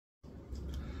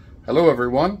Hello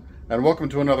everyone, and welcome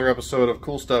to another episode of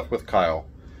Cool Stuff with Kyle.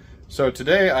 So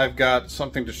today I've got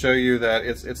something to show you that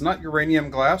it's not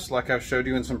uranium glass like I've showed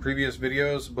you in some previous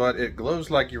videos, but it glows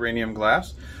like uranium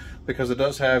glass because it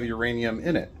does have uranium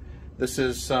in it. This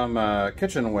is some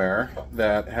kitchenware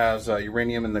that has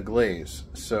uranium in the glaze.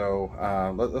 So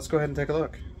let's go ahead and take a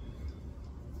look.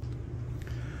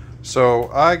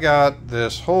 So I got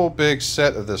this whole big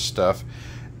set of this stuff,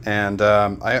 and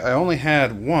I only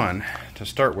had one to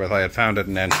start with. I had found it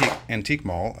in an antique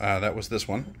mall. That was this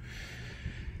one.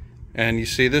 And you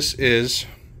see, this is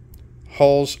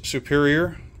Hall's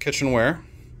Superior kitchenware.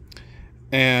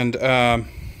 And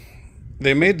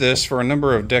they made this for a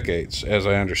number of decades, as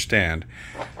I understand.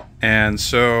 And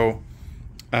so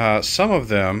some of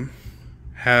them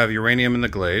have uranium in the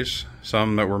glaze.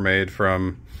 Some that were made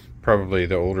from probably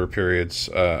the older periods,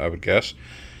 I would guess.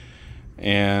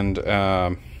 And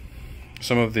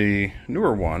some of the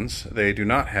newer ones, they do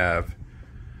not have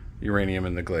uranium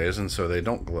in the glaze, and so they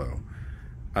don't glow.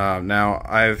 Now,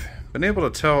 I've been able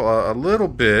to tell a little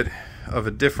bit of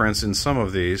a difference in some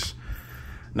of these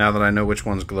now that I know which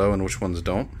ones glow and which ones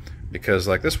don't, because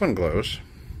like this one glows.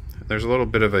 There's a little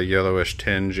bit of a yellowish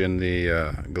tinge in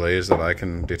the glaze that I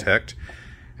can detect,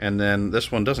 and then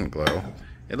this one doesn't glow.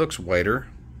 It looks whiter.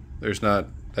 There's not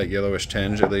that yellowish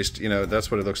tinge, at least, you know,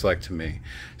 that's what it looks like to me.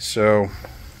 So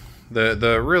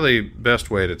the really best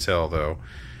way to tell, though,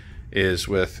 is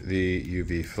with the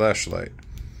UV flashlight.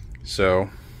 So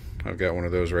I've got one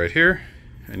of those right here,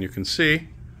 and you can see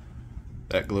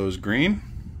that glows green,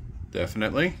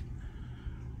 definitely.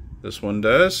 This one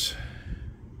does.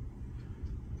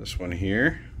 This one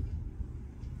here.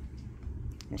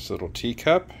 This little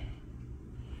teacup.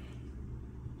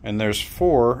 And there's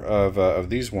 4 of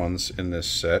these ones in this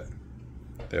set.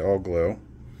 They all glow.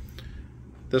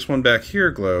 This one back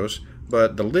here glows,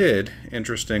 but the lid,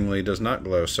 interestingly, does not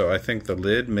glow. So I think the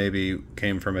lid maybe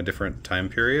came from a different time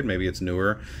period. Maybe it's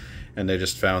newer, and they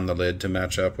just found the lid to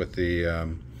match up with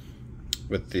the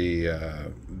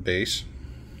base.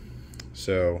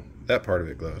 So that part of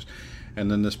it glows.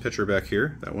 And then this pitcher back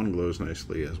here, that one glows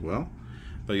nicely as well.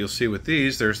 But you'll see with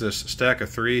these, there's this stack of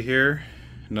 3 here.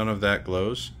 None of that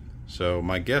glows. So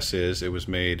my guess is it was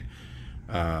made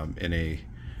in a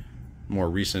more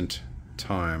recent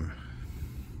time.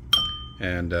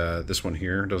 And this one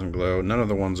here doesn't glow. None of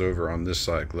the ones over on this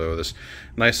side glow. This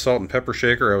nice salt and pepper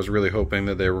shaker, I was really hoping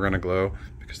that they were going to glow,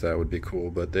 because that would be cool,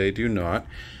 but they do not.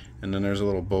 And then there's a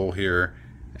little bowl here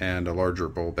and a larger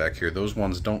bowl back here. Those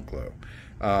ones don't glow.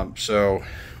 So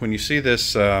when you see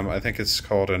this, I think it's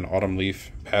called an autumn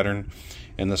leaf pattern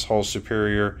in this Hall's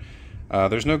Superior.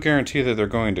 There's no guarantee that they're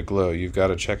going to glow. You've got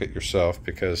to check it yourself,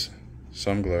 because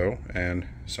some glow and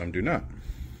some do not.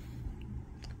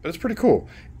 But it's pretty cool.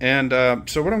 And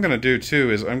so what I'm going to do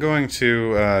too is I'm going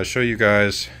to show you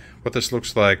guys what this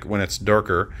looks like when it's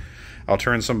darker. I'll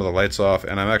turn some of the lights off,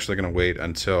 and I'm actually going to wait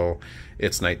until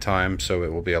it's nighttime, so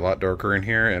it will be a lot darker in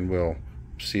here, and we'll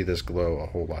see this glow a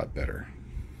whole lot better.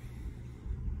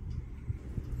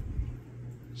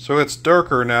 So it's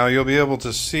darker now. You'll be able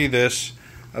to see this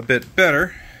a bit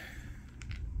better.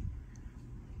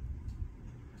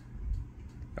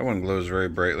 That one glows very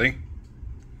brightly.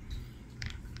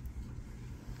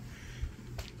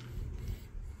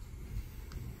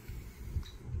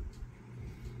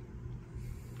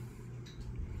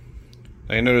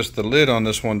 Now you notice the lid on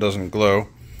this one doesn't glow,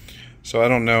 so I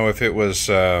don't know if it was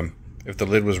if the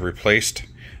lid was replaced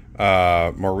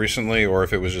more recently, or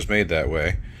if it was just made that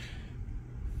way.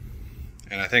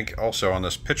 And I think also on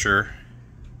this pitcher,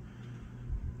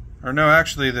 or no,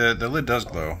 actually the lid does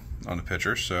glow on the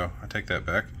pitcher, so I take that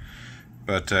back.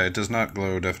 But it does not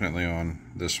glow definitely on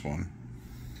this one.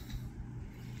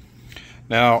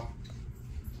 Now,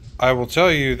 I will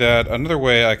tell you that another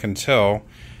way I can tell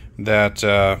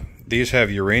that these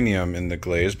have uranium in the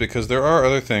glaze, because there are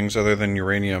other things other than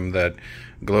uranium that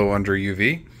glow under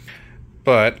UV,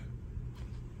 but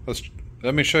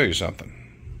let me show you something.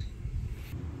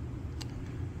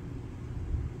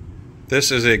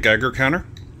 This is a Geiger counter,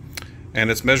 and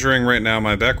it's measuring right now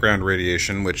my background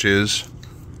radiation, which is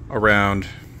around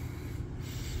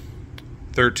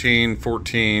 13,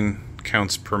 14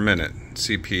 counts per minute,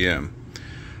 CPM.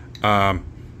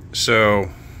 So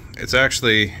it's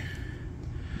actually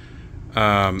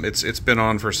it's been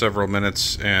on for several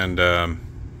minutes, and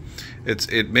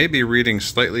it may be reading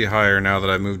slightly higher now that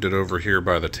I moved it over here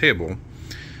by the table,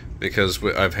 because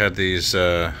I've had these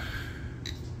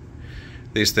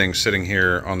things sitting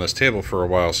here on this table for a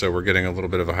while, so we're getting a little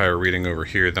bit of a higher reading over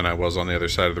here than I was on the other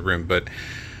side of the room. But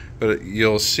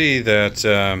you'll see that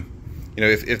you know,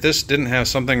 if this didn't have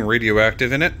something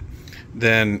radioactive in it,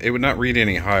 then it would not read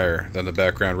any higher than the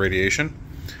background radiation.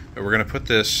 But we're going to put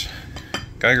this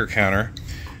Geiger counter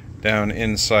down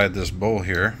inside this bowl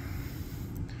here,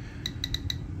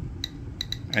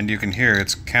 and you can hear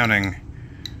it's counting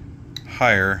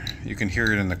higher. You can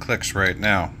hear it in the clicks right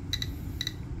now.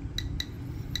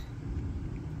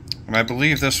 And I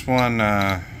believe this one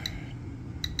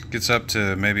gets up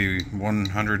to maybe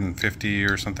 150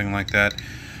 or something like that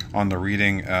on the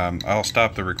reading. I'll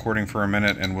stop the recording for a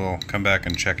minute and we'll come back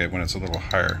and check it when it's a little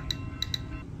higher.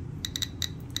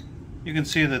 You can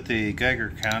see that the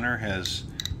Geiger counter has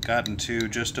gotten to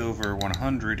just over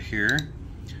 100 here.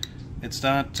 It's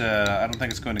not, I don't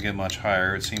think it's going to get much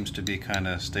higher. It seems to be kind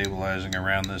of stabilizing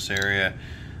around this area.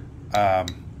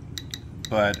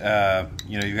 But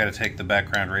you know, you've got to take the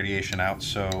background radiation out,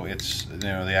 so it's, you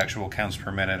know, the actual counts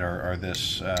per minute are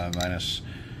this minus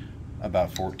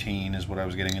about 14 is what I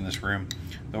was getting in this room.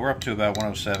 But we're up to about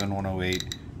 107,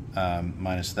 108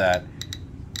 minus that.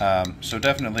 So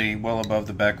definitely well above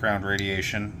the background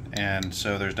radiation, and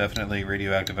so there's definitely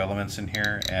radioactive elements in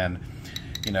here, and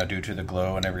you know, due to the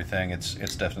glow and everything, it's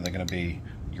definitely going to be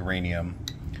uranium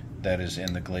that is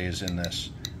in the glaze in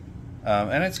this.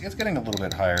 And it's getting a little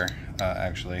bit higher,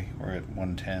 actually. We're at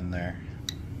 110 there.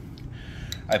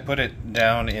 I put it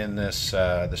down in this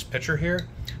this pitcher here.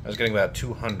 I was getting about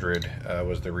 200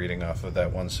 was the reading off of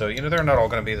that one. So, you know, they're not all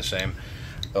going to be the same.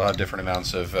 They'll have different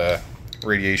amounts of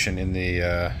radiation in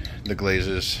the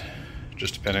glazes,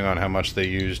 just depending on how much they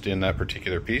used in that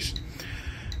particular piece.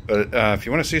 But if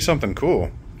you want to see something cool,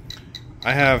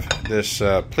 I have this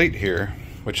plate here,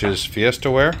 which is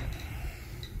Fiestaware.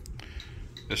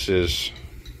 This is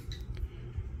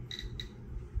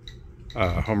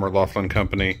Homer Laughlin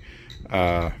Company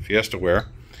Fiestaware,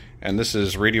 and this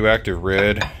is radioactive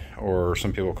red, or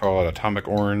some people call it atomic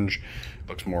orange. It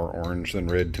looks more orange than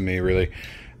red to me, really.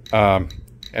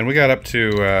 And we got up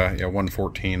to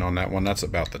 114 on that one. That's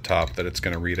about the top that it's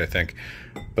going to read, I think.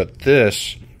 But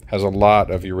this has a lot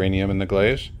of uranium in the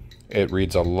glaze. It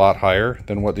reads a lot higher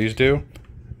than what these do.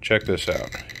 Check this out.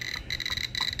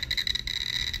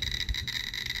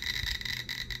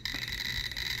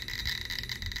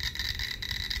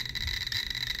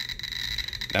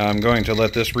 Now I'm going to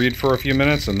let this read for a few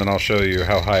minutes, and then I'll show you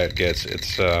how high it gets.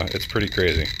 It's pretty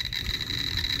crazy.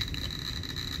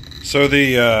 So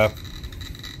the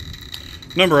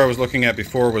number I was looking at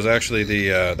before was actually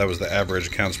that was the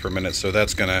average counts per minute. So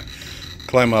that's going to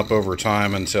climb up over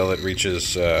time until it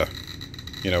reaches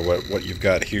you know, what you've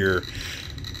got here,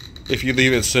 if you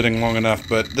leave it sitting long enough.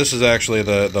 But this is actually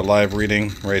the live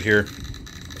reading right here.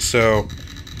 So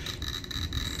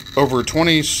over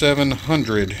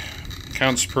 2,700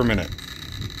 counts per minute.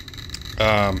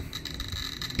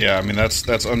 Yeah, I mean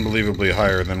that's unbelievably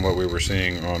higher than what we were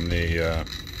seeing on the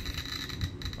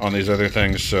on these other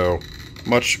things. So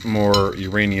much more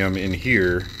uranium in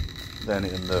here than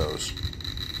in those.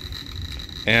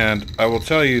 And I will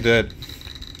tell you that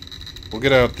we'll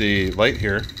get out the light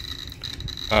here.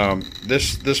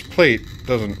 This plate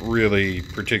doesn't really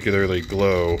particularly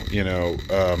glow. You know,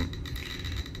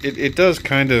 it does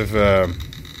kind of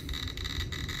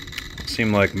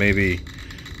seem like maybe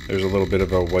there's a little bit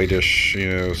of a whitish, you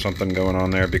know, something going on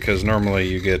there, because normally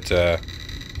you get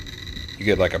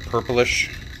like a purplish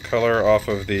color off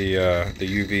of the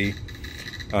UV,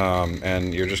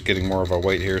 and you're just getting more of a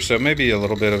white here. So maybe a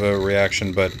little bit of a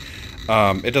reaction, but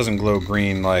it doesn't glow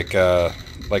green like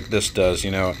this does,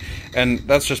 you know. And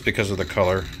that's just because of the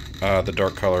color, the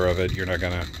dark color of it. You're not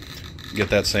gonna get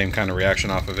that same kind of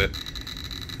reaction off of it.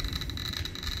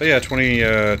 But yeah,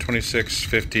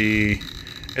 2650,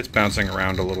 it's bouncing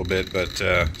around a little bit, but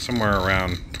somewhere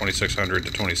around 2600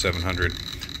 to 2700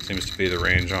 seems to be the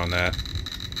range on that.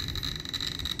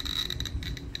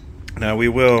 Now we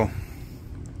will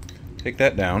take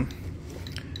that down,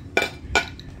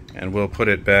 and we'll put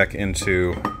it back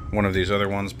into one of these other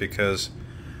ones, because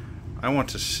I want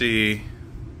to see,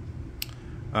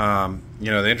 you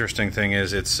know, the interesting thing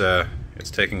is it's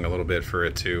taking a little bit for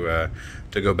it to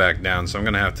go back down, so I'm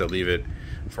going to have to leave it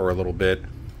for a little bit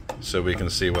so we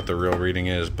can see what the real reading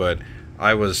is. But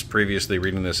I was previously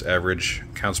reading this average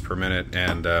counts per minute,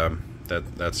 and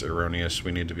that's erroneous.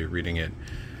 We need to be reading it,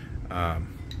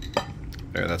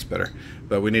 there, that's better.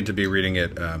 But we need to be reading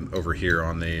it over here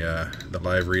on the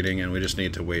live reading, and we just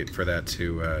need to wait for that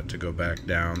to go back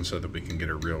down so that we can get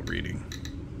a real reading.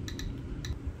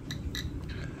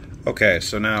 Okay,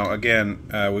 so now again,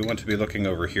 we want to be looking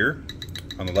over here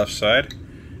on the left side,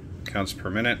 counts per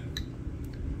minute.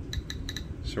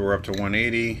 So we're up to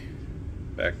 180,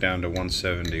 back down to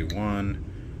 171,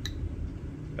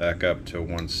 back up to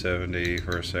 170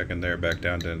 for a second there, back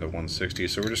down to 160.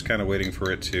 So we're just kind of waiting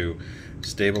for it to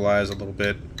stabilize a little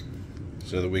bit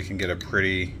so that we can get a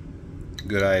pretty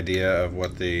good idea of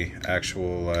what the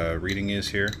actual reading is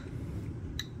here.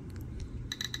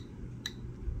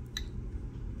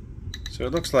 So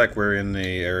it looks like we're in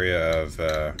the area of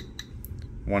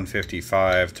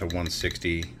 155 to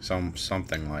 160,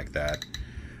 something like that.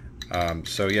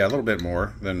 So yeah, a little bit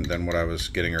more than what I was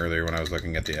getting earlier when I was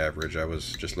looking at the average. I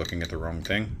was just looking at the wrong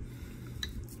thing.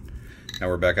 Now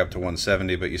we're back up to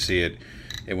 170, but you see it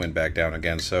went back down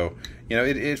again. So, you know,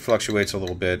 it fluctuates a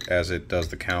little bit as it does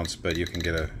the counts, but you can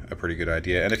get a pretty good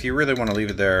idea. And if you really want to leave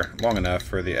it there long enough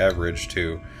for the average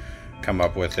to come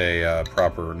up with a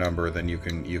proper number, then you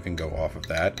can go off of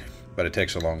that. But it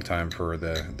takes a long time for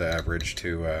the average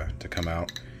to come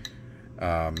out,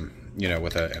 you know,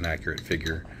 with an accurate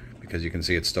figure, because you can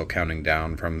see it's still counting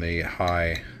down from the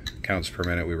high counts per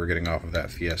minute we were getting off of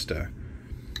that Fiesta.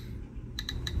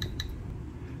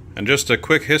 And just a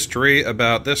quick history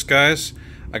about this, guys.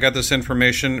 I got this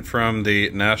information from the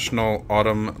National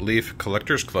Autumn Leaf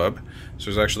Collectors Club. So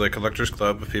there's actually a collectors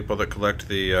club of people that collect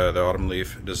the autumn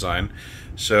leaf design.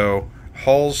 So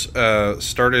Halls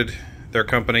started their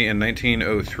company in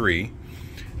 1903,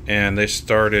 and they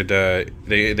started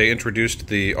they introduced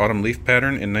the autumn leaf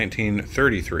pattern in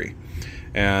 1933,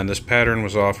 and this pattern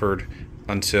was offered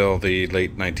until the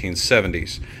late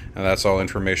 1970s, and that's all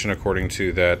information according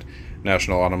to that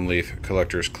National Autumn Leaf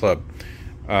Collectors Club.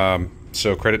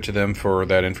 So credit to them for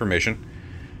that information.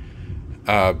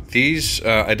 These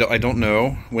I don't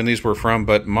know when these were from,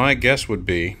 but my guess would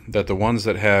be that the ones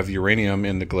that have uranium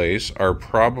in the glaze are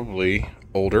probably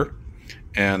older,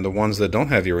 and the ones that don't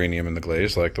have uranium in the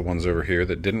glaze, like the ones over here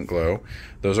that didn't glow,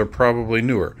 those are probably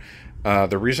newer.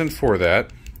 The reason for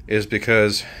that is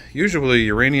because usually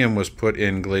uranium was put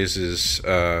in glazes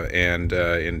and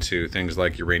into things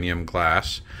like uranium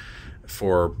glass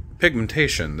for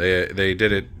pigmentation. They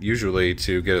did it usually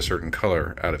to get a certain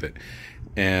color out of it,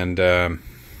 and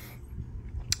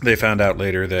they found out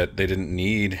later that they didn't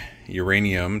need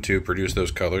uranium to produce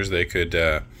those colors. They could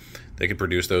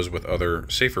produce those with other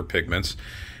safer pigments,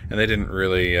 and they didn't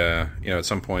really, you know, at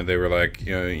some point they were like,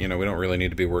 you know, we don't really need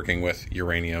to be working with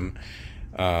uranium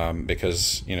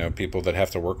because, you know, people that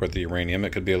have to work with the uranium,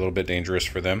 it could be a little bit dangerous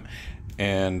for them,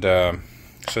 and so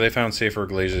they found safer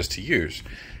glazes to use.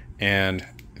 And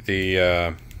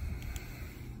these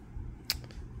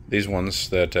ones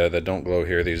that don't glow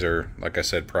here, these are, like I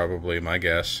said, probably, my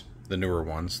guess, the newer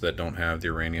ones that don't have the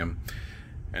uranium,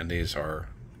 and these are,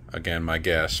 again, my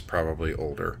guess, probably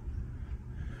older.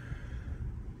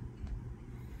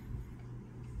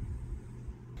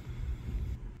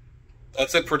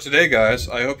 That's it for today, guys.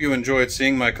 I hope you enjoyed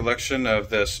seeing my collection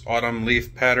of this autumn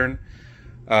leaf pattern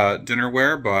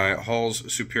dinnerware by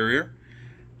Halls Superior.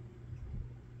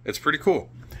 It's pretty cool.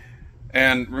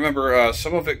 And remember,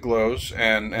 some of it glows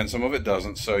and some of it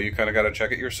doesn't, so you kind of got to check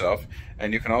it yourself.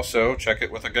 And you can also check it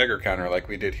with a Geiger counter like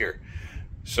we did here.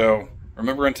 So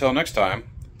remember, until next time,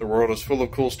 the world is full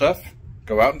of cool stuff.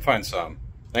 Go out and find some.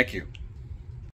 Thank you.